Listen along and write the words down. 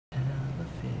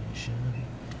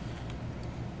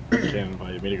Ken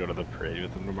invited me to go to the parade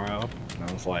with him tomorrow, and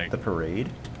I was like, The parade?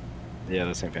 yeah,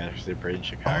 the St. Patrick's Day parade in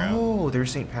Chicago. Oh,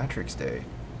 there's St. Patrick's Day.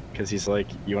 Because he's like,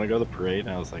 you want to go to the parade?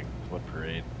 And I was like, what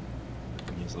parade?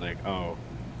 And he's like, oh,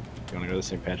 you want to go to the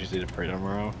St. Patrick's Day parade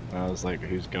tomorrow? And I was like,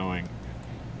 who's going?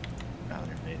 Oh,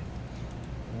 they're dating.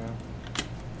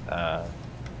 Yeah.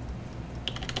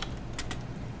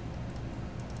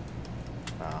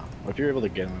 What if you're able to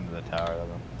get him into the tower,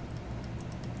 then?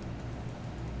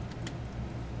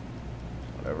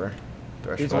 Whatever.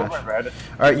 He's over red.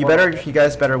 Alright, you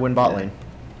guys better win bot lane.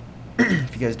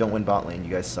 If you guys don't win bot lane,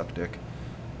 you guys suck dick.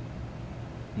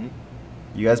 Hmm?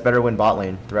 You guys better win bot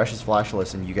lane. Thresh is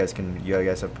flashless, and you guys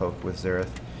have poke with Xerath.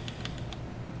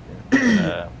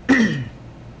 I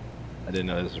didn't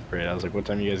know this was a parade. I was like, what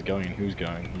time are you guys going and who's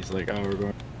going? He's like, oh, we're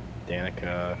going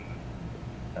Danica.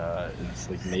 It's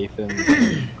like Nathan,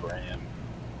 Graham,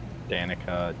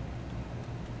 Danica,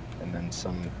 and then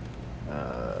someone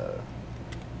else.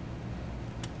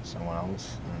 I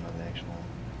don't know the actual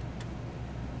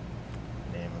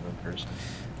name of the person.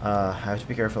 I have to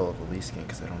be careful of Elise King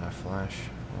because I don't have flash.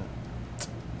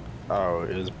 Oh,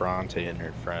 it was Bronte and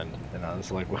her friend, and I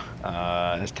was like,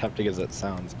 as tempting as that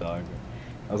sounds, dog.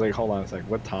 I was like, hold on a sec,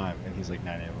 what time? And he's like,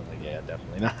 9 a.m. I was like, yeah,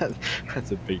 definitely not.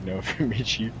 That's a big no for me,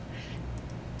 Chief.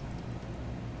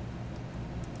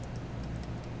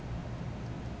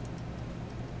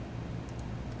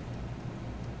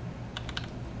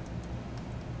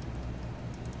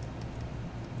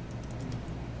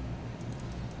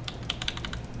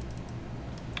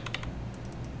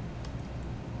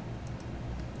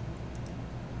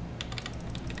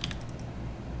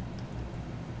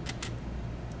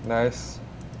 Nice.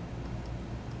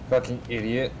 Fucking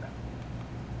idiot.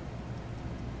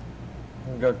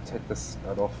 I'm gonna go take this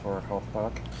medal for a health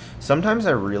pack. Sometimes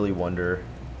I really wonder.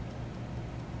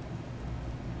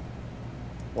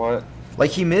 What?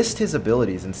 Like, he missed his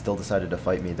abilities and still decided to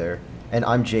fight me there. And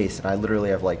I'm Jayce, and I literally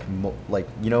have, like,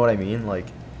 you know what I mean? Like,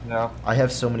 Yeah. I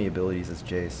have so many abilities as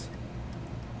Jayce.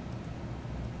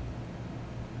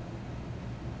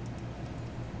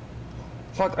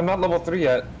 Fuck, I'm not level 3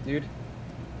 yet, dude.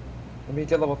 Let me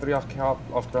get level 3 off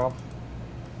gromp.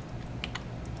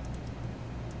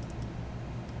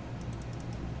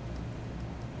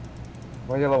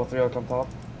 Why get level 3 out on top?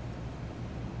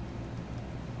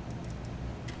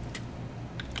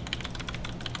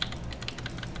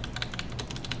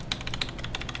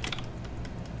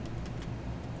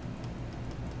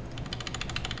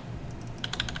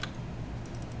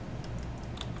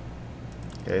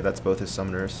 Okay, that's both his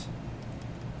summoners.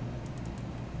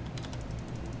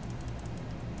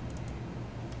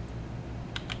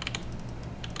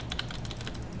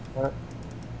 What?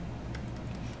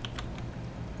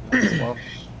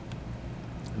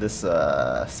 This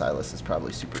Sylas is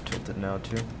probably super tilted now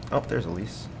too. Oh, there's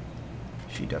Elise.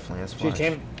 She definitely has flash.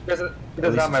 She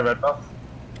doesn't have my red buff.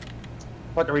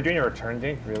 Fuck, are we doing a return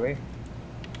gank? Really?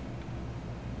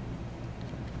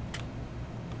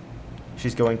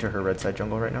 She's going to her red side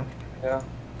jungle right now. Yeah.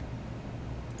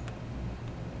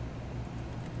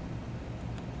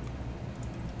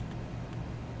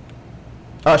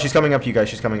 Oh, she's coming up to you guys.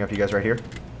 She's coming up to you guys right here.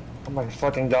 Oh my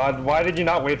fucking god. Why did you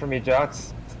not wait for me,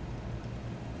 jacs?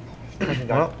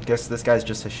 Well, guess this guy's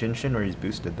just a Shinshin or he's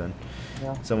boosted then.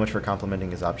 Yeah. So much for complimenting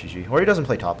his op GG. Or he doesn't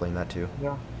play top lane, that too.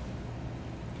 Yeah.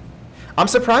 I'm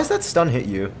surprised that stun hit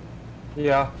you.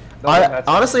 Yeah.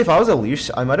 Honestly, if I was a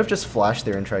leash, I might have just flashed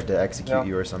there and tried to execute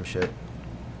you or some shit.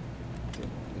 Dude,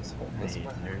 please hold this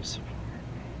one.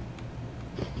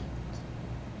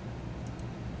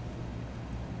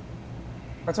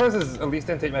 I'm surprised Elise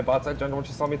didn't take my bot side jungle when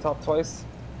she saw me top twice.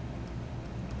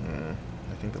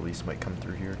 I think Elise might come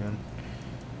through here again.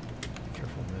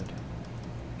 Careful mid.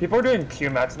 People are doing Q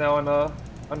mats now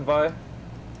on Vi.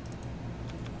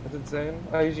 That's insane.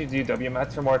 I usually do W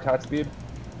mats for more attack speed.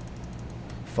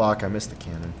 Fuck, I missed the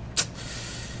cannon.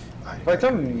 If I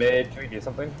come mid, can we do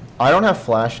something? I don't have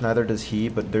flash, neither does he,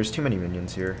 but there's too many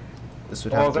minions here. This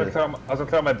would have to... I was gonna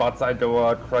clear out my bot side to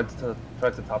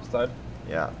crud to top side.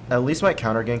 Yeah, at least might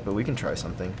counter gank, but we can try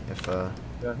something if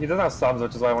Yeah, he doesn't have subs,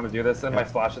 which is why I want to do this, and my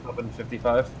flash is up in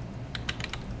 55.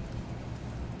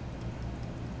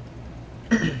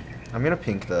 I'm gonna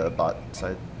pink the bot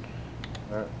side.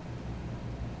 Alright.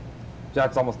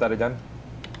 Jack's almost dead again.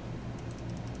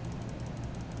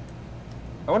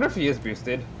 I wonder if he is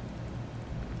boosted.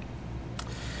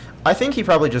 I think he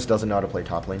probably just doesn't know how to play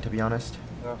top lane, to be honest.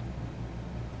 Yeah.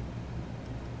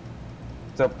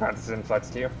 So practicing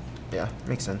flex to you. Yeah,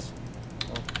 makes sense.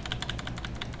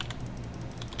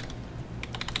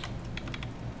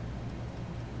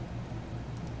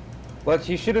 Like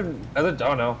he should have. I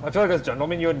don't know. I feel like as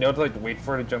gentleman, you would know to like wait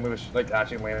for the jungler to like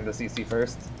actually land in the CC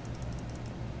first,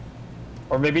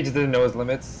 or maybe he just didn't know his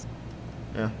limits.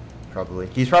 Yeah, probably.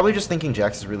 He's probably just thinking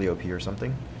Jax is really OP or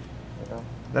something. Yeah.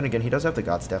 Then again, he does have the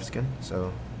God Staff skin,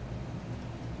 so.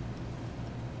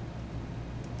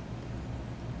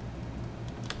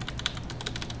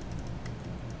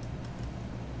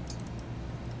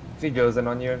 If he goes in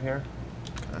on you in here,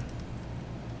 Okay.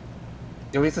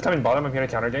 at least it's coming bottom. I'm here to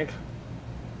counter gank.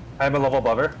 I'm a level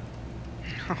above her.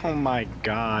 Oh my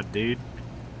god, dude.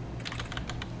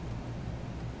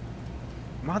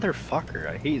 Motherfucker,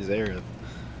 I hate Zareth.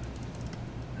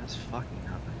 That's fucking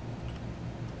nothing.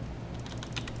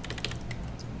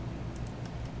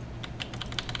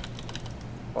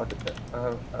 Fuck it.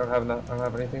 I don't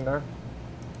have anything there.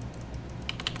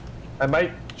 I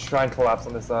might try and collapse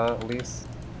on this Elise.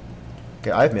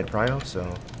 Okay, I have mid prio,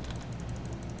 so.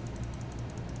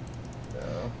 Yeah.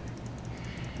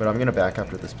 But I'm gonna back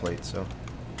after this plate, so.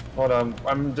 Hold on,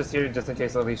 I'm just here just in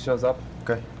case Elise shows up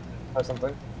Okay. or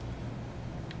something.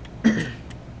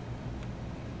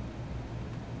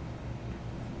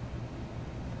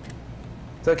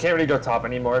 So I can't really go top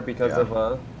anymore because Yeah.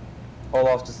 of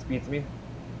Olaf just beats me.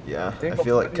 Yeah, I think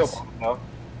feel I'll like. go bottom now.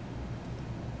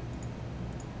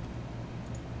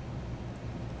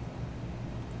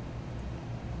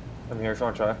 I'm here if you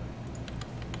want to try.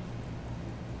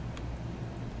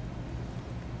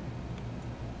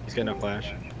 He's got no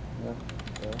flash. Yeah.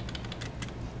 Yeah.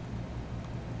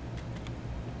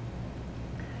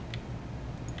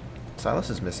 Sylas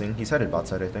is missing. He's headed bot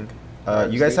side, I think.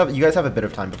 Alright, You guys have a bit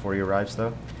of time before he arrives,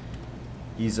 though.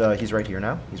 He's right here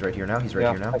now. He's right here now. He's right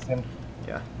Yeah, here now. I see him.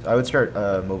 Yeah, I would start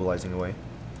mobilizing away,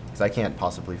 because I can't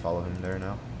possibly follow him there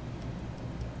now.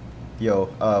 Yo,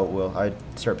 Will, I'd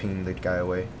start pinging the guy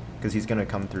away, because he's gonna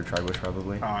come through Tribush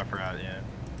probably. Oh, I forgot, yeah.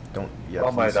 Don't, yeah,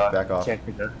 Oh my please god. back off, Can't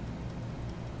be there.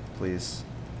 please.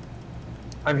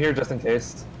 I'm here just in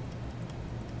case.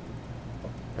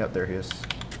 Yep, there he is.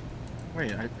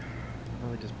 Wait, I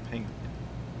really just pinged.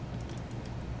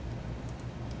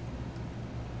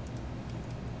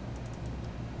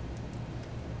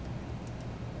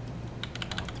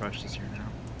 Thrush is here now.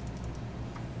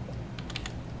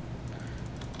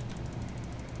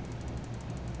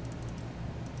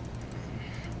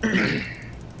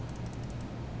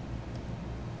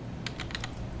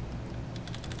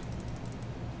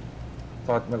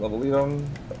 Fuck my level lead on.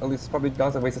 At least probably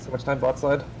gone. I wasted so much time bot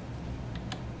side.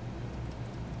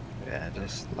 Yeah,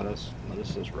 just let us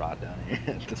just rot down here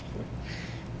at this point.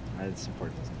 I'd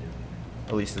support this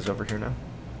dude. Elise is over here now.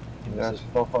 Yeah, This she's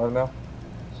is- level 5 now.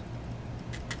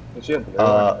 Did she have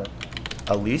the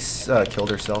Elise killed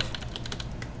herself.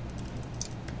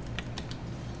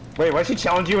 Wait, why'd she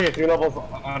challenge you when you're 3 levels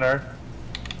on her?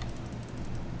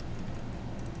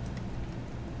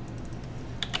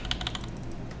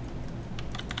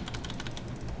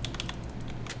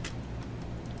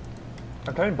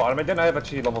 I'm coming bottom again. I have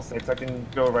actually level 6. I can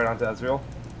go right onto Ezreal.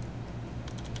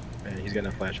 Man, he's got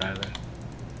no flash either.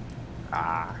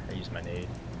 Ah, I used my nade.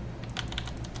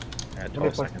 I got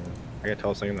 12 seconds. I got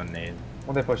 12 seconds on nade.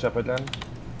 When they push up again.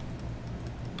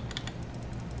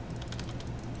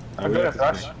 Oh, I'm we gonna got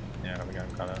thrash. this- Yeah, we got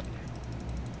him caught up.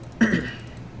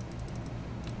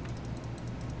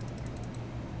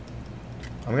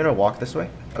 I'm gonna walk this way.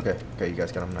 Okay, okay, you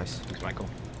guys got him, nice. Thanks, Michael.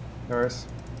 Nurse.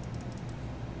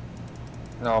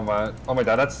 Oh my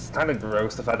god, that's kind of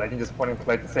gross, the fact that I can just point and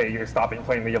click and say you're stopping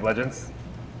playing League of Legends.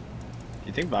 Do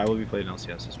you think Vi will be playing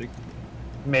LCS this week?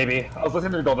 Maybe. I was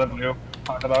listening to Golden Blue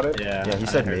talk about it. Yeah. Yeah, he I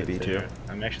said heard maybe, it too.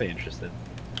 I'm actually interested.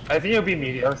 I think it'll be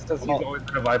Meteos, because he's Well- always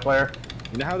been a Vi player.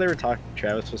 You know how they were talking?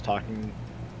 Travis was talking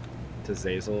to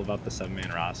Zazel about the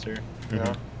 7-man roster.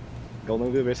 Yeah.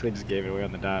 Golden Blue basically just gave it away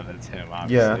on the dive that it's him. Yeah,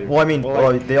 Obviously. well, I mean,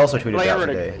 well, they also tweeted like, it I out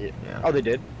read today. Yeah. Oh, they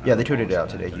did? Yeah, they Oh, tweeted it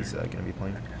out so today. that's He's better. gonna be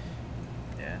playing.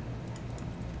 Yeah.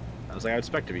 I was like, I would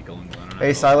expect to be Golden Blue. I don't know.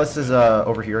 Hey, Sylas is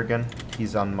over here again.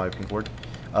 He's on my pink board.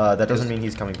 That doesn't Yes. mean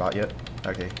he's coming bot yet.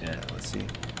 Okay. Yeah. Let's see.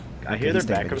 I Okay, hear their he's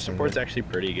staying mid, backup he's staying support's mid. actually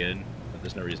pretty good, but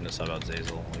there's no reason to sub out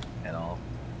Zazel like, at all.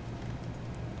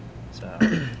 So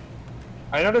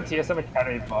I know the TSM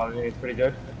Academy bot is pretty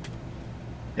good.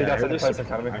 He yeah, I got heard, second this place support,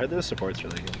 Academy. I heard the support's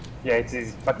really good. Yeah,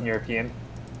 he's fucking European.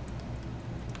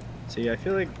 See, I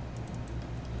feel like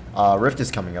Rift is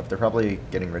coming up. They're probably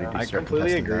getting ready to I start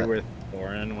completely contesting agree that. with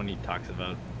Warren when he talks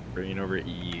about bringing over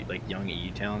EU, like young EU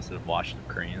talent instead of washed up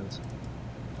Koreans.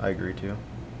 I agree too.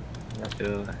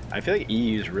 I feel like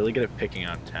EU is really good at picking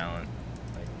out talent.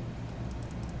 Like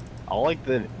all like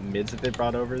the mids that they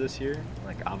brought over this year,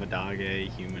 like Avadage,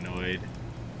 Humanoid.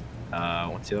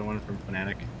 What's the other one from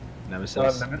Fnatic?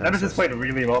 Nemesis. Nemesis played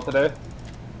really well today.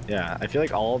 Yeah, I feel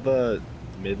like all the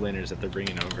mid laners that they're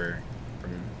bringing over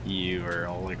from EU are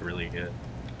all like really good.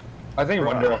 I think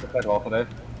Wonder also played well today.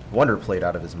 Wonder played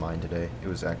out of his mind today. It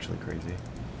was actually crazy.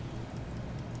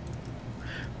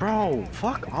 Bro,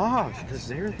 fuck off! The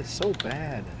Xerath is so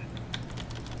bad.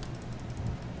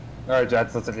 Alright,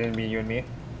 Jets, let's again be you and me.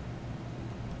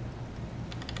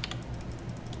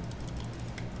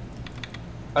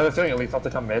 I have a feeling at least I'll have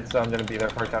to come mid, so I'm gonna be there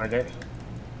for a counter game.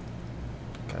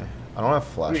 Okay. I don't have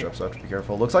flash up, so I have to be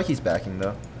careful. Looks like he's backing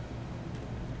though.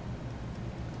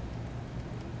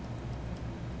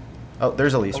 Oh,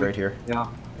 there's Elise right here. Yeah.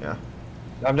 Yeah.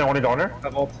 I'm the only donor.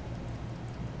 That vault.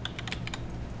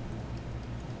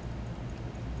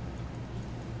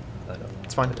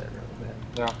 It's fine.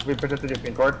 Yeah, we protected your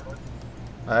pin cord.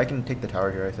 I can take the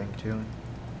tower here, I think, too.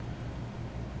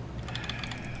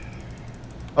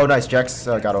 Oh, nice. Jax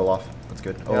got Olaf. That's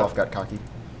good. Olaf got cocky.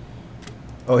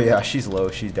 Oh, yeah, she's low.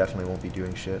 She definitely won't be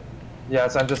doing shit. Yeah,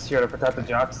 so I'm just here to protect the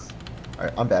jacs.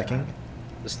 Alright, I'm backing.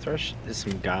 This Thresh is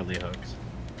some godly hooks.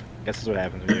 I guess that's what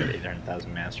happens when you get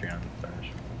 800,000 mastery on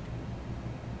Thresh.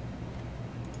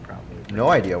 Probably. No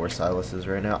idea where Sylas is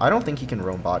right now. I don't think he can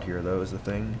roam bot here, though, is the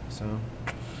thing. So,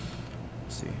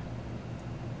 let's see.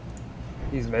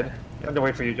 He's mid. I'm gonna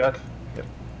wait for you, Jack. Yep.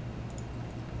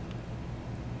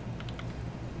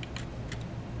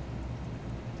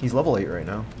 He's level 8 right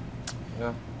now.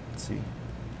 Yeah. Let's see.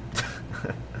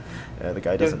 Yeah, the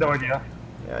guy He has doesn't. no idea.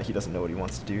 Yeah, he doesn't know what he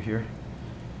wants to do here.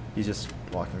 He's just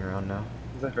walking around now.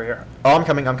 He's like right here. Oh, I'm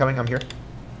coming, I'm here.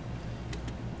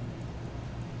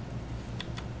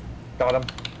 Got him.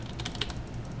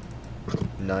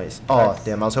 Nice. Oh, Nice.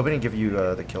 damn, I was hoping to give you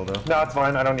the kill, though. No, it's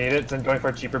fine. I don't need it. I'm going for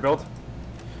a cheaper build.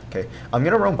 Okay, I'm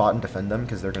gonna roam bot and defend them,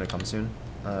 because they're gonna come soon.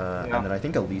 Yeah. And then I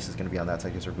think Elise is gonna be on that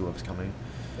side, because Herbulov's coming.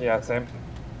 Yeah, same.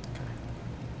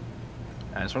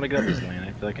 I just want to get up this lane.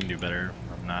 I feel I can do better.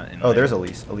 I'm not in. Oh, lane. there's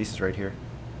Elise. Elise is right here.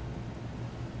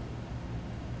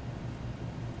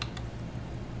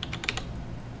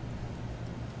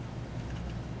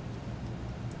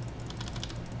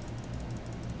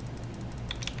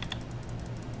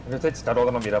 I'm gonna take Scuttle,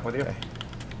 then I'll meet up with you. Okay.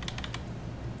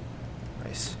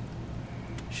 Nice.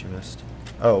 She missed.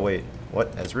 Oh, wait.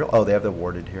 What? Ezreal? Oh, they have the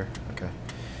warded here. Okay.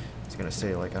 I was gonna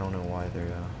say, like, I don't know why they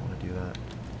want to do that.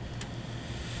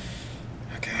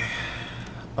 Okay.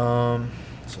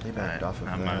 So they backed off of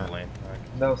I'm that. out of lane.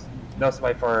 No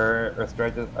swipe or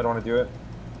strike. I don't want to do it.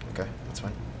 Okay, that's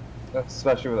fine.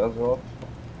 Especially with Ezreal.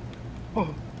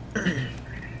 Oh.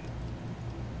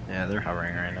 Yeah, they're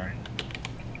hovering right now.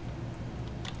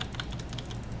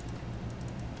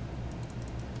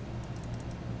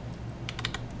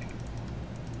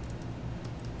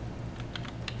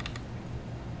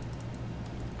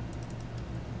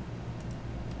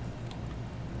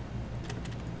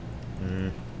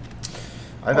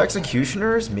 I have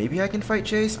executioners. Maybe I can fight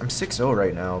Jayce. I'm 6-0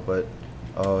 right now, but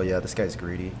oh yeah, this guy's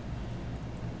greedy.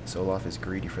 Olaf is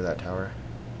greedy for that tower.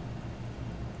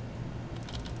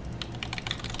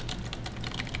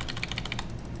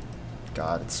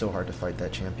 God, it's so hard to fight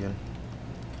that champion.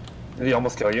 Did he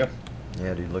almost kill you?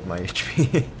 Yeah, dude, look at my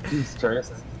HP. He's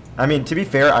cursed. I mean, to be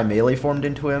fair, I melee formed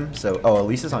into him, so... Oh,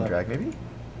 Elise is on drag, maybe?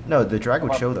 No, the drag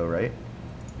would show, though, right?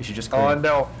 You should just clear him.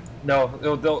 No.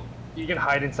 No, you can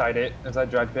hide inside it, inside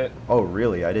drag pit. Oh,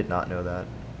 really? I did not know that.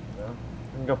 Yeah. You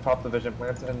can go pop the vision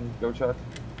plants and go check.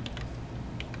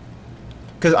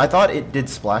 Because I thought it did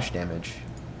splash damage,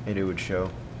 and it would show.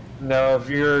 No, if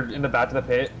you're in the back of the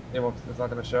pit, it's not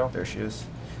gonna show. There she is.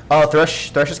 Oh,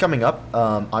 Thresh is coming up.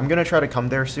 I'm gonna try to come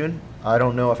there soon. I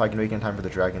don't know if I can make it in time for the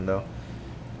dragon, though.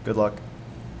 Good luck.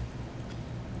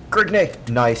 Grigney!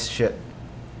 Nice shit.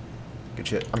 Good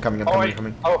shit. I'm coming, I'm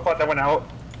coming. Oh, fuck, that went out.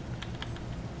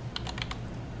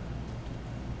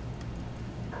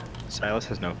 Sylas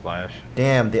has no flash.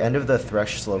 Damn, the end of the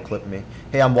Thresh slow clipped me.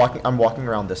 Hey, I'm walking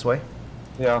around this way.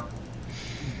 Yeah.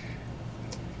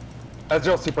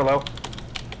 Ezreal's super low.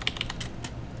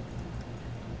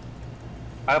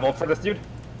 I have ult for this dude.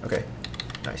 Okay.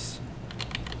 Nice.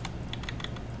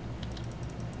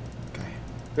 Okay.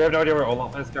 We have no idea where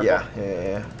Olaf is. Careful.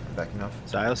 Yeah. I'm backing off.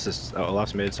 Sylas is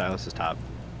Olaf's mid. Sylas is top.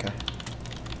 Okay.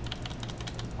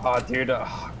 Aw, dude.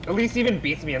 Elise even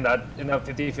beats me in that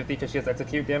 50-50 because she has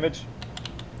execute damage.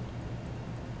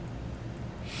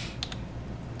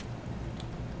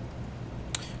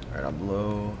 Alright, I'm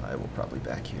low. I will probably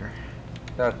back here.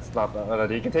 That's not bad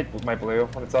idea. You can take my blue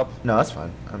when it's up. No, that's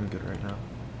fine. I'm good right now.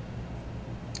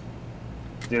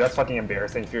 Dude, that's fucking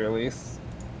embarrassing for your Elise.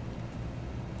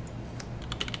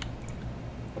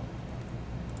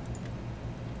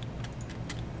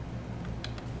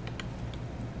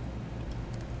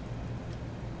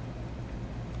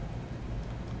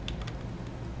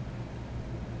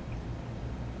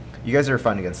 You guys are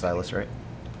fine against Sylas, right?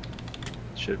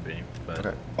 Should be, but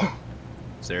Okay.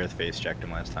 Xerath face checked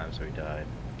him last time, so he died.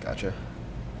 Gotcha.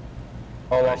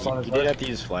 Olaf's on his He did way. have to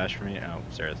use flash for me. Oh,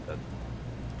 Xerath's dead.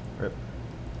 Rip.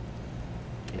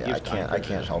 He Yeah, used I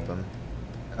can't help him.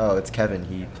 Oh, it's Kevin.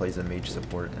 He plays a mage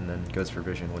support and then goes for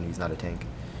vision when he's not a tank.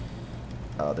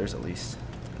 Oh, there's Elise.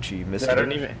 And she missed Yeah, I her.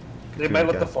 don't even. They might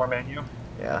let the 4-man.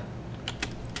 Yeah.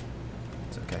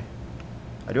 It's okay.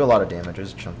 I do a lot of damage. I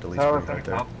just chunked Elise Tower right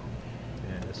there. top.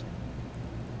 Yeah, just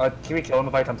Can we kill him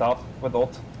if I come top with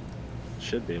ult?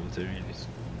 should be able to. He just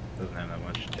doesn't have that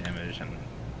much damage, and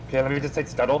Okay, let me just take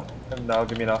Scuttle, and that'll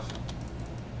give me enough.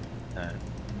 I'm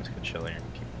just gonna chill here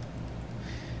and keep.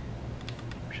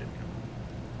 Should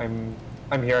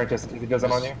I'm here in case he goes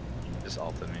in on you. just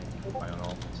ulted me with my own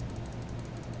ult.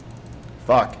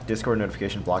 Fuck. Discord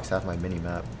notification blocks half my mini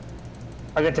map.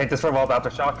 I can take this for a while with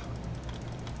Aftershock.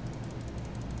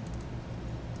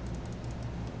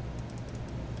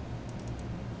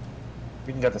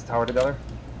 We can get this tower together.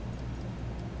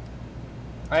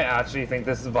 I actually think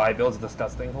this vibe build is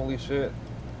disgusting. Holy shit.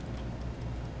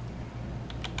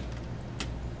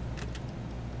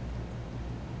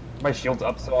 My shield's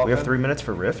up so often. We have 3 minutes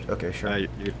for Rift? Okay, sure. You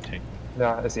take.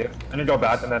 Yeah, I see it. I'm gonna go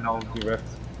back and then I'll do Rift.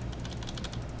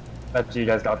 That's you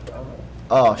guys got.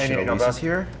 Oh, I shit, need to go Elise is back.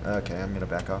 here? Okay, I'm gonna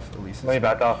back off. Elise is Let me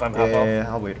back off. I'm Yeah, half yeah, off.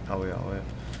 yeah, I'll wait.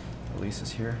 Elise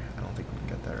is here. I don't think we can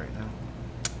get that right now.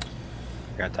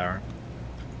 Got tower.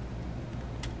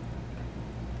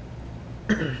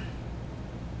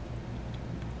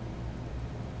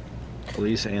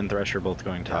 Elise and Thresh are both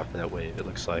going top for that wave, it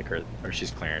looks like, or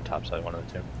she's clearing top side, one of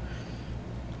the two.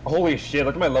 Holy shit,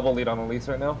 look at my level lead on Elise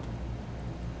right now.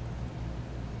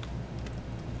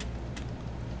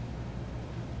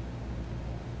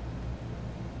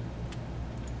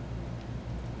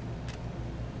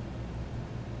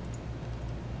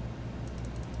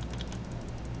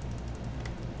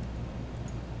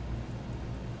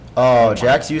 Oh, my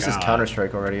Jax uses God.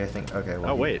 Counter-Strike already, I think. Okay,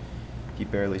 well, Oh, wait. He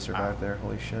barely survived there.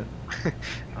 Holy shit. I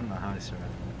don't know how he survived.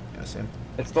 Yeah, same.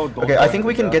 It's still gold. Okay, I think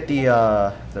we can get the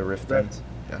Rift then. Rift.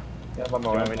 Yeah. Yeah, I'm Do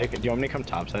you, want me alright. to, do you want me to come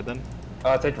top side then?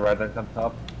 Take red then come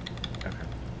top. Okay.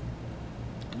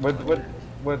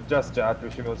 With just Jack, we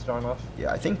should go strong enough.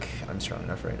 Yeah, I think I'm strong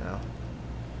enough right now.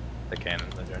 The cannon,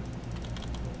 the turn.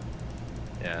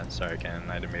 Yeah, sorry, cannon.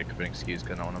 I had to make an excuse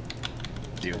because I don't want to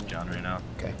deal with John right now.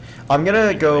 Okay. I'm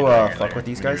gonna go You're fuck there, with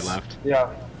these when you're guys. Left. Yeah,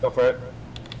 go for it.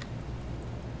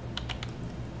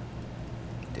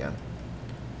 Damn.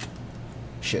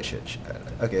 Shit.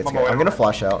 Okay, it's I'm good. away. I'm gonna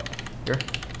flash out. Here.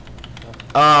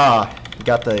 Ah,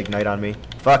 got the ignite on me.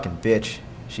 Fucking bitch.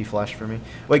 She flashed for me.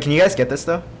 Wait, can you guys get this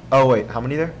though? Oh wait, how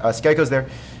many there? Skyco's there.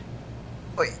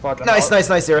 Wait. Fuck, I'm Nice, out.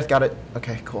 nice. Aerith got it.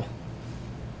 Okay, cool.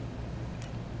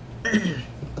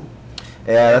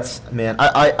 Yeah, that's man.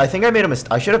 I think I made a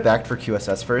mistake. I should have backed for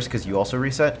QSS first because you also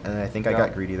reset, and I think I Yeah.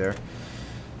 got greedy there.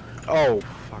 Oh,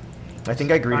 fuck. I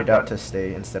think I greeded Not out bad. to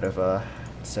stay instead of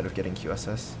getting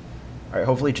QSS. All right,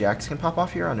 hopefully Jax can pop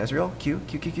off here on Ezreal. Q,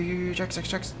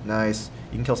 Jax. Nice.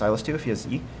 You can kill Sylas too if he has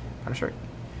E. Counter Strike.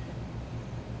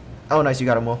 Oh, nice. You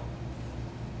got him, Will.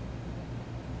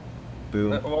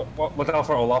 Boom. Look out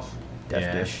for Olaf. Death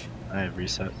Yeah, dish. I have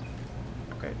reset.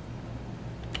 Okay.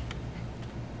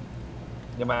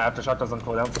 Yeah, my aftershock doesn't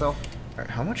cool down still. All right,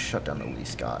 how much shutdown the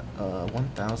Elise got?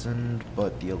 1,000,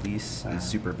 but the Elise is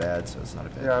super bad, so it's not a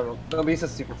bad. Yeah, the Elise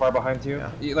is super far behind you.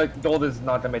 Yeah. Like, gold is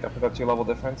not gonna make up for the 2-level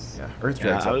difference. Yeah. Earth Yeah,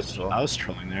 drags I up was as well. I was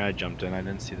trolling there. I jumped in. I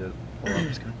didn't see the pull-up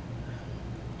was coming.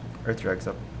 Earth drags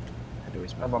up. I had to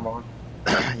waste my I'm on.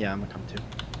 Yeah, I'm gonna come too.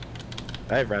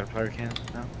 I have rapid fire cannon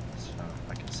now, so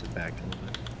I can sit back a little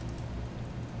bit.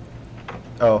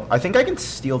 Oh, I think I can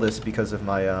steal this because of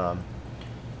my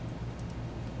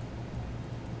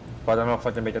But I don't know if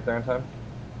I can make it there in time.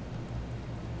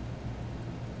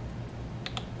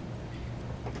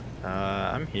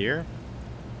 I'm here.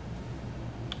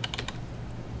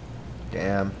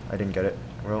 Damn, I didn't get it.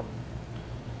 Well,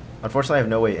 unfortunately, I have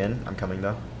no way in. I'm coming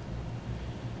though.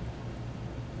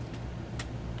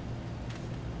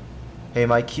 Hey,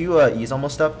 my Q E's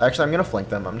almost up. Actually, I'm gonna flank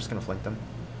them. I'm just gonna flank them.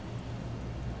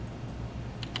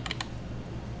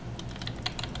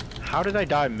 How did I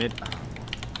die mid?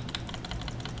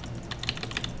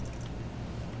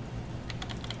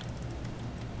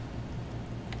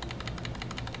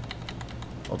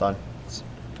 Hold on.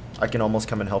 I can almost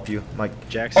come and help you. My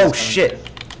Jax Oh is coming. shit!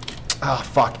 Ah,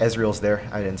 fuck. Ezreal's there.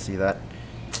 I didn't see that.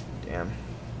 Damn.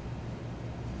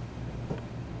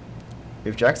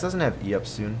 If Jax doesn't have E up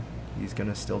soon, he's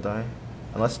gonna still die.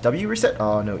 Unless W reset.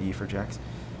 Oh, no E for Jax.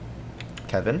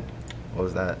 Kevin? What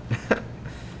was that? I'm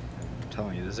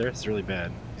telling you, this Earth's really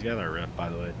bad. He's got our rift, by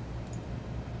the way.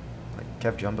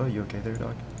 Kev Jumbo, you okay there,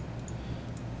 dog?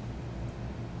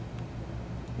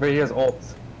 But he has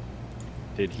ult.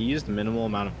 Dude, he used the minimal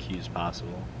amount of Qs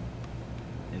possible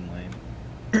in lane.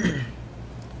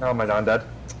 Oh my god, I'm dead.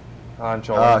 I'm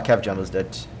trolling. Kev Jumbo's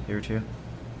dead here too.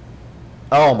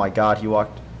 Oh my god, he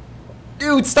walked.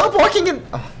 Dude, stop walking in.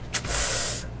 Oh.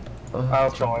 I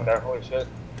was trolling there, holy shit.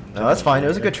 No, that's fine. It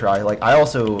was a good try. Like, I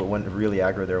also went really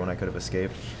aggro there when I could have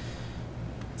escaped.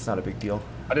 It's not a big deal.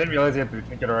 I didn't realize he had boot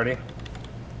it already.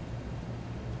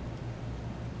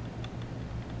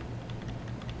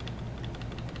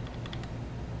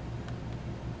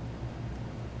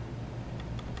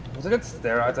 Once I get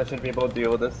steroids, I should be able to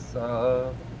deal with this,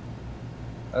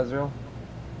 Ezreal.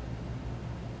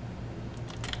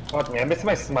 Fuck me, I missed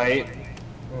my smite.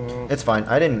 It's fine.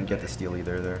 I didn't get the steal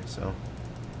either there, so.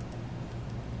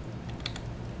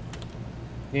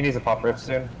 He needs a pop rift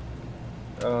soon.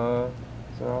 So.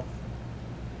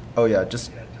 Oh yeah,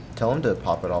 just tell him to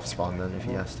pop it off spawn then if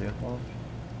he has to. Oh,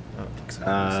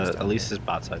 At least his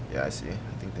bot side. Yeah, I see.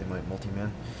 I think they might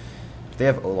multi-man. If they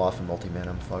have Olaf and multi-man,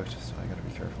 I'm fucked, so I gotta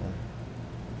be careful.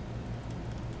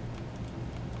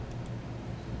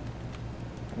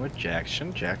 What jacs?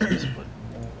 Shouldn't jacs be split?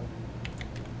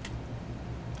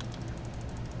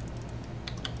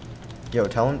 Yo,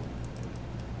 tell him.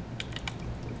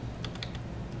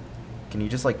 Can you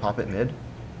just like pop it mid?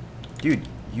 Dude,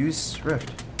 use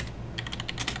Rift.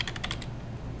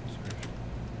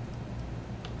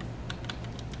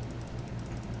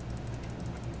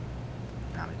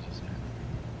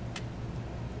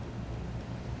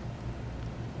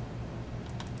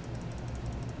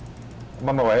 I'm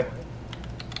on my way.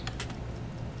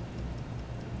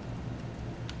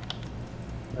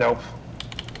 Nope.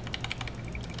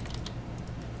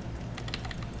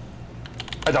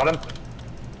 I got him.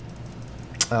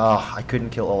 I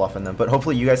couldn't kill Olaf in them, but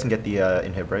hopefully you guys can get the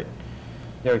inhib, right?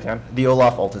 Yeah, we can. The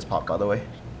Olaf ult is popped, by the way.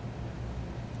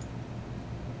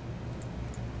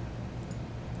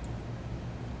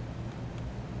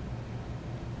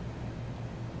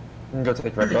 You can go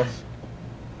take red buff.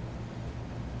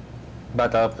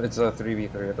 Back up. It's a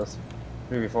 3v3 at this,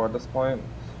 3v4 at this point.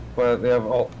 But they have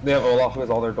Olaf who has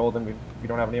all their gold, and we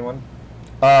don't have anyone.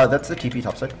 That's the TP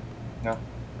topside. Yeah.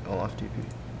 Olaf TP.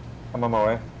 I'm on my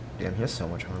way. Damn, he has so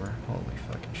much armor. Holy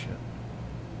fucking shit.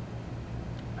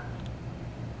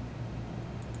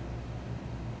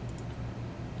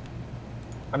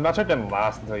 I'm not sure it didn't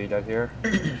last until you get here.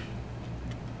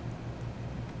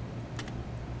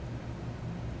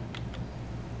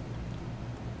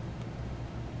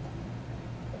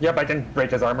 Yep, I can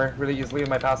break his armor really easily with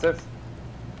my passive.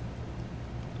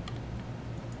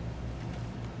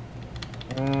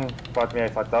 Fuck me, I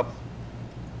fucked up.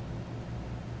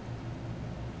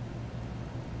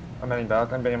 I'm heading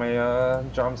back. I'm getting my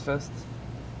Jom's fist.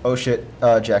 Oh shit,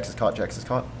 Jax is caught, Jax is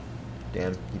caught.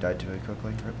 Damn, he died too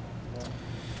quickly. Rip. Yeah.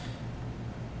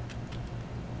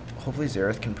 Hopefully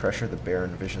Xerath can pressure the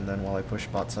Baron vision then while I push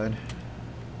bot side.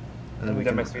 And then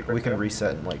we can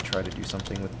reset and like try to do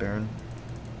something with Baron.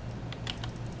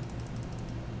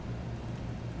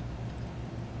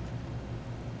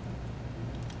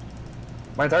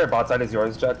 My entire bot side is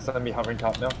yours, Jax, so I'm be hovering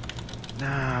top now.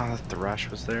 Nah, the rush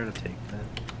was there to take that.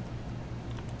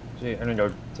 Gee, I'm gonna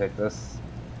go take this.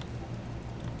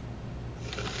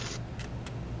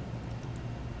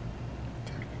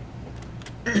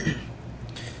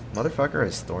 Motherfucker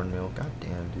has Thornmail. God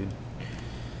damn, dude.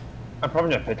 I'm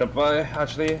probably gonna pick up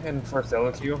actually in for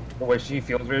Sylas Q. The way she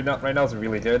feels right now is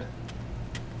really good.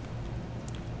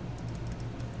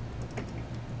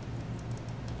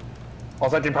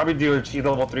 Also, I can probably do a Chi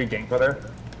level 3 gank with her.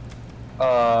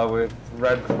 With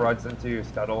red runs into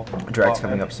Scuttle. Drag's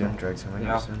coming up soon. Drag's coming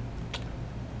up soon.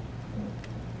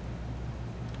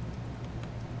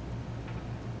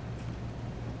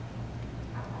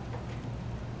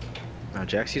 No,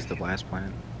 Jax used the blast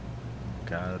plan.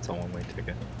 God, that's a one-way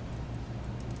ticket.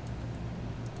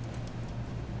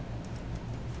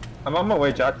 I'm on my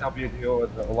way, Jack, to help you deal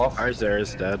with Olaf. Our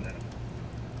Zera's dead.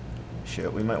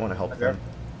 Shit, we might want to help them.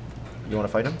 You want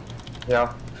to fight him?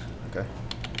 Yeah. Okay.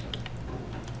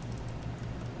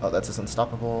 Oh, that's his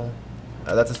unstoppable.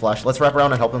 That's his flash. Let's wrap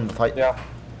around and help him fight. Yeah.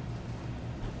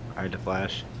 Alright, to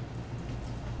flash.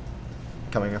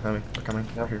 Coming, we're coming.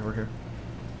 Yep. We're here.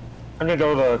 I'm gonna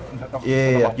go to the...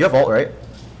 Yeah. You have ult, right?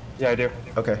 Yeah, I do.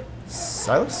 Okay.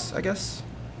 Sylas, I guess?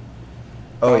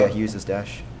 Oh yeah, he used his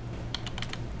dash.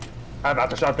 I have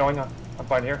aftershock going on. I'm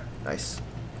fine here. Nice.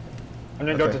 I'm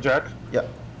gonna go to Jack. Yep.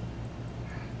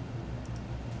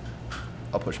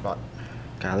 I'll push bot.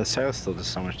 God, this Sylas still does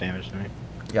so much damage to me.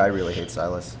 Yeah, I really hate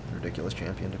Sylas. Ridiculous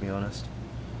champion, to be honest.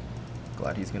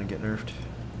 Glad he's gonna get nerfed.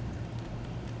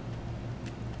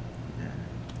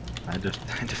 I had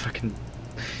to fucking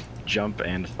jump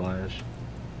and flash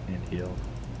and heal.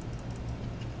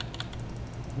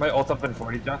 My ult's up in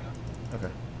 40, Jack. Okay.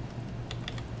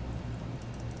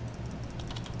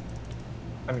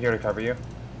 I'm here to cover you.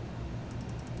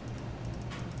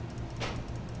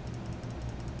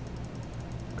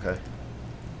 Okay.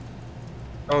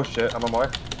 Oh shit, I'm a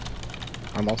more.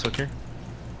 I'm also here.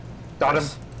 Got him.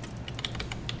 Nice.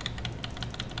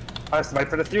 I snipe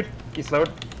for this dude. He slowed.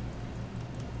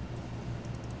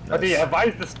 Oh, dude, Nice. yeah,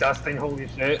 Vi's disgusting. Holy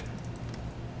shit.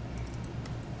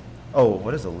 Oh,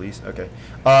 what is Elise? Okay.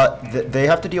 They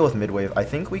have to deal with mid-wave. I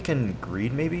think we can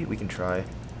greed, maybe? We can try.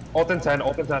 Ult in 10,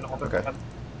 ult in 10, ult in Okay. 10.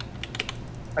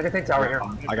 I can take tower here.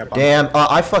 I got Damn,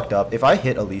 I fucked up. If I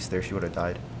hit Elise there, she would have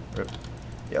died. Rip.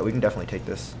 Yeah, we can definitely take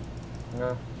this.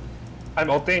 Yeah. I'm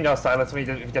ulting Sylas when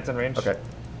he gets in range. Okay.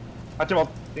 I'm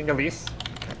ulting Elise.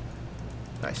 Okay.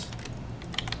 Nice.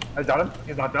 I got him.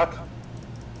 He's not back.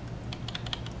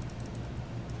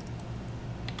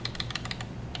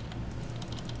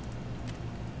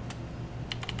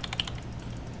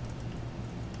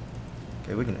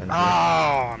 Okay, we can end Oh,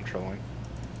 here. I'm trolling.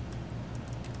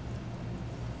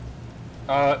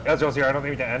 Ezreal's here. I don't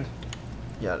think we can end.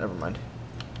 Yeah, never mind.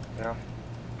 Yeah.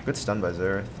 Good stun by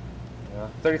Xerath. Yeah.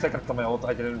 30 seconds on my ult.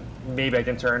 Maybe I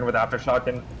can turn with aftershock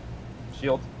and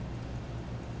shield.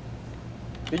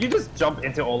 Did you just jump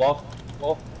into Olaf?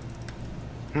 Wolf?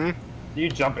 Hmm? Did you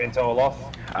jump into Olaf?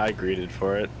 I greeted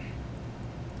for it.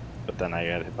 But then I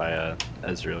got hit by a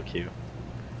Ezreal Q.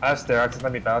 I have Styrax.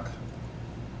 Let me back.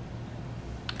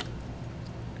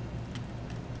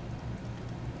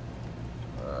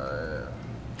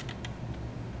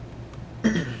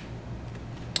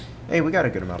 Hey, we got a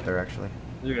good amount there, actually.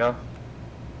 There you go.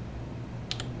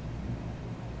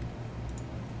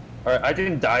 Alright, I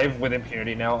can dive with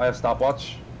impunity now. I have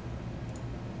stopwatch.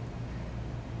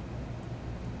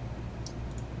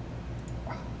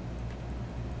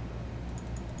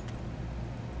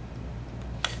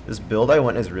 This build I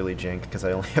went is really jank because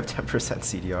I only have 10%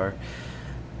 CDR.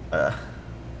 Oh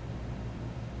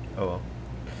well.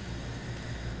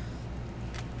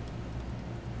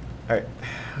 Alright,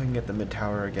 we can get the mid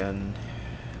tower again.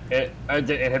 It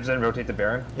inhibits and rotate the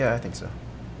Baron. Yeah, I think so.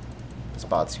 This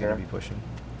bot's gonna Yeah. be pushing.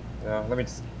 Yeah, let me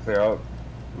just clear out.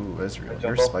 Ooh, Ezreal, Jump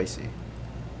you're up. spicy.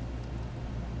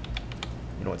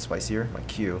 You know what's spicier? My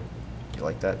Q. You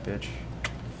like that, bitch?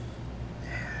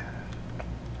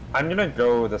 I'm gonna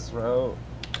go this route.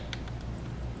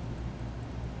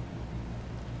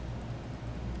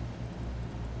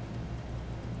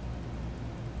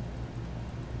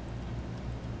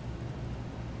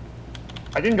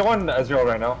 I can go on Ezreal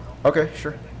right now. Okay,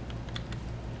 sure.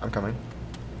 I'm coming.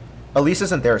 Elise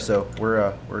isn't there, so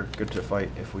we're good to fight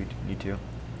if we need to.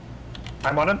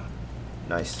 I'm on him.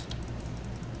 Nice.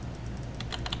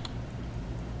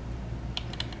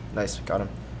 Nice, got him.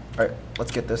 Alright,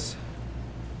 let's get this.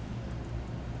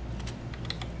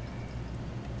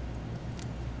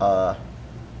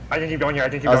 I can keep going here. I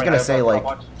can keep I was going. gonna have say, like,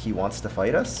 stopwatch. he wants to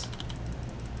fight us?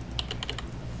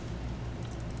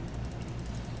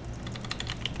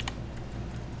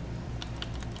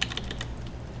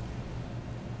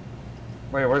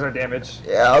 Wait, where's our damage?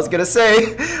 Yeah, I was gonna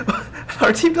say,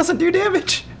 our team doesn't do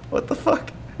damage. What the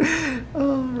fuck?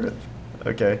 Oh, rip.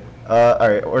 Okay.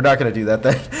 Alright, we're not gonna do that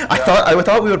then. I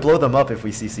thought we would blow them up if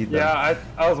we CC'd them. Yeah,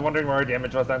 I was wondering where our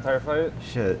damage was that entire fight.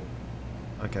 Shit.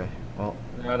 Okay, well.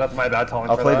 Yeah, that's my bad calling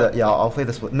I'll for play that. I'll play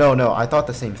the split. No, I thought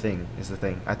the same thing is the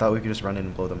thing. I thought we could just run in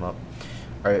and blow them up.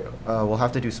 Alright, we'll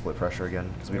have to do split pressure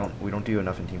again, because we don't do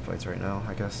enough in team fights right now,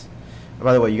 I guess.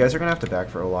 By the way, you guys are gonna have to back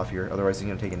for Olaf here, otherwise he's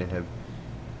gonna take an inhib.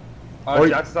 Or-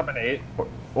 Jax is up in 8.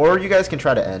 Or you guys can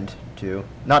try to end, too.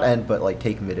 Not end, but like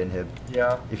take mid inhib.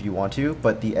 Yeah. If you want to,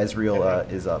 but the Ezreal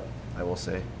is up, I will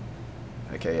say.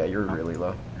 Okay, yeah, you're really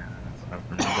low. I'm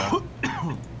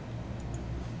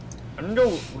gonna go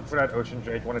look for that Ocean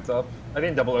Drake when it's up. I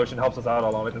think double Ocean helps us out a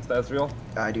lot against the Ezreal.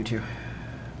 I do too.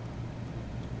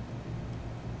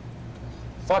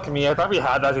 Fuck me, I thought we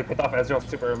had that as we picked off Ezreal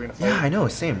super early in the fight. Yeah, I know,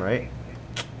 same, right?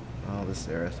 Oh, this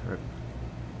Xerath.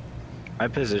 I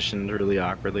positioned really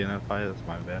awkwardly in that fight, that's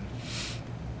my bad.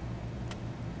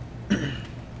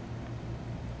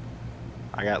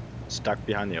 I got stuck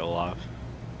behind the Olaf,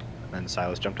 and then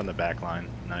Sylas jumped on the back line,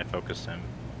 and I focused him,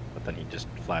 but then he just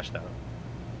flashed out.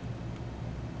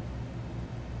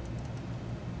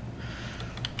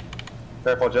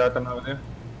 Careful, Jack, I'm not with you.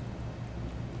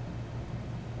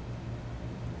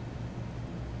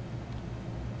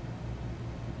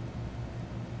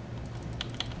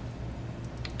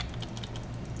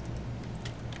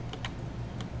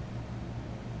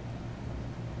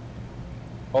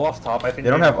 Olaf's top, I think. They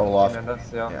don't have Olaf.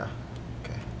 Yeah. Yeah.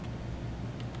 Okay.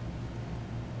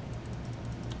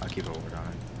 I'll keep a word on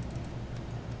it.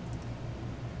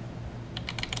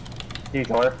 Can you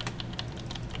kill her?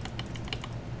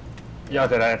 Yeah,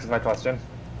 did I answer my question?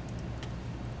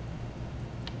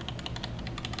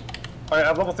 Alright, I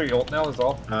have level 3 ult now as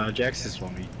well. Jax is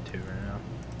 1v2 right now.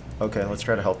 Okay, let's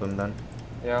try to help him then.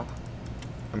 Yeah.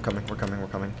 I'm coming, we're coming, we're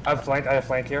coming. I have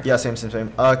flank here. Yeah, same.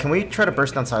 Can we try to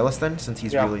burst down Sylas then, since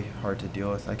he's Yeah. really hard to deal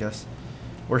with, I guess.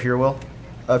 We're here, Will.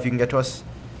 If you can get to us.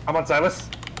 I'm on Sylas.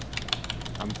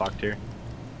 I'm fucked here.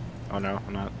 Oh no,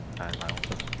 I'm not. I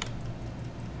won't.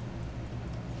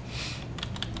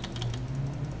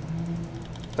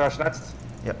 Thrash next.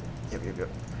 Yep.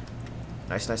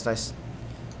 Nice.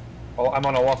 Oh, I'm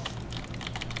on Olaf.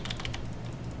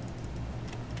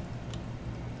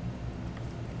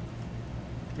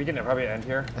 We can probably end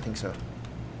here. I think so.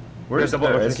 Where There's did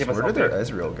double their, ocean, keep us where did their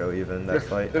healthy. Ezreal go even, that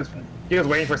fight? He was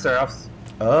waiting for Seraphs.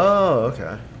 Oh,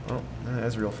 okay. Well,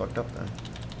 Ezreal fucked up then.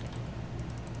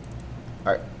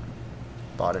 Alright.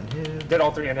 Bot and hit. Did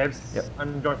all 3 inhibs. Yep.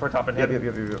 I'm going for top and hit.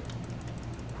 Yep.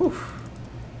 Whew.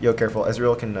 Yo, careful.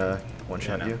 Ezreal can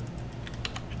one-shot Yeah, no. you.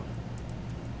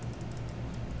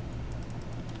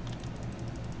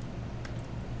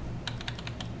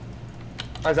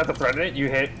 Oh, is that the threat in it? You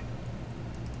hit.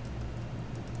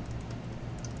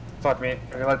 Fuck me.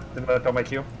 I'm gonna let them my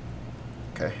Q.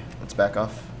 Okay, let's back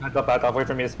off. I thought back off, wait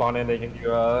for me to spawn in, they can do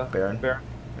Baron. Baron.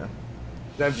 Yeah.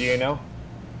 Does that have GA now?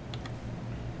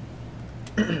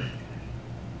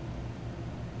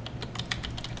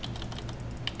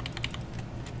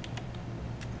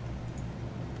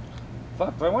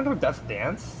 Fuck, do I want to do Death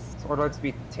Dance? Or do I have to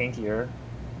be tankier?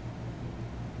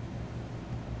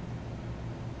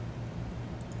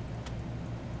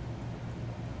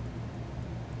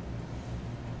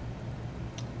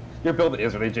 Your build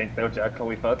is really jank though, Jack.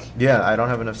 Holy fuck. Yeah, I don't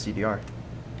have enough CDR.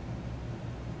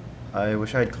 I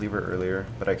wish I had Cleaver earlier,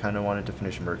 but I kind of wanted to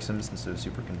finish Merxim since it was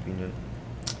super convenient.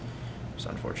 It's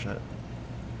unfortunate.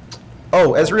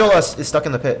 Oh, Ezreal is stuck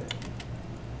in the pit.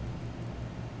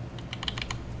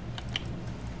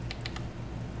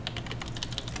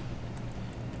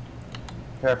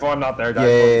 Careful, I'm not there, Jack.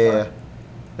 Yeah.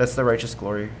 That's the Righteous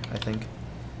Glory, I think.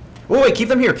 Oh, wait, keep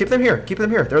them here.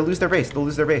 They'll lose their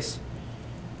base.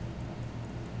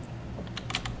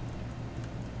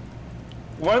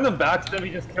 One of them backs, then we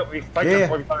just kill. We fight Yeah, them yeah.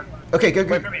 45. Okay, good.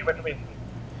 Wait for me.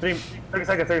 30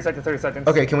 seconds.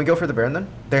 Okay, can we go for the Baron then?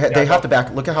 They Yeah, have to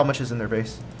back. Look at how much is in their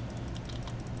base.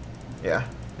 Yeah,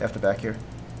 they have to back here.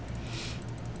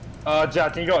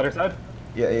 Jack, can you go other side?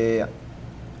 Yeah.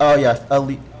 Oh, yeah.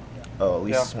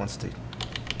 Elise wants to.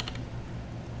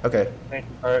 Okay. Thank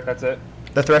you. Alright, that's it.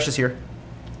 The Thresh is here.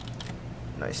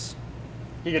 Nice.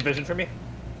 Can you get vision for me?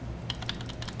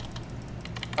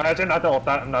 I'm not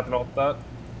gonna ult that.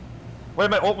 Wait,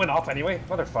 my ult went off anyway?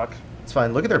 Motherfuck. It's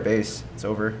fine. Look at their base. It's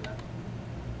over.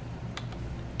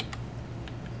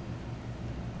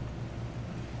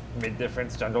 Mid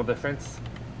difference, jungle difference.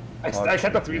 I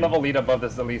kept a 3-level lead above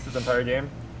this Elise this entire game.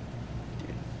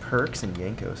 Dude, Perks and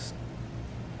Yankos.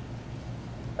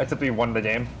 I simply won the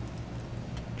game.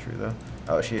 True though.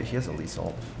 Oh, he has Elise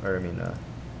ult. Or I mean,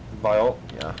 Vile.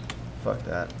 yeah. Fuck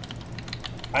that.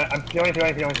 I'm peeling.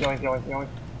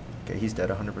 Okay, he's dead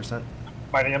 100%.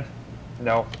 Fighting him.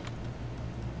 No.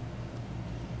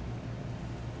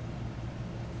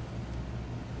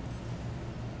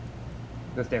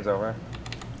 This game's over.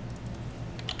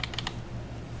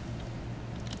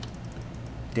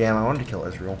 Damn, I wanted to kill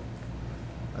Ezreal.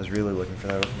 I was really looking for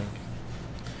that opening.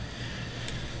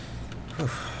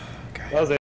 Okay. That was it.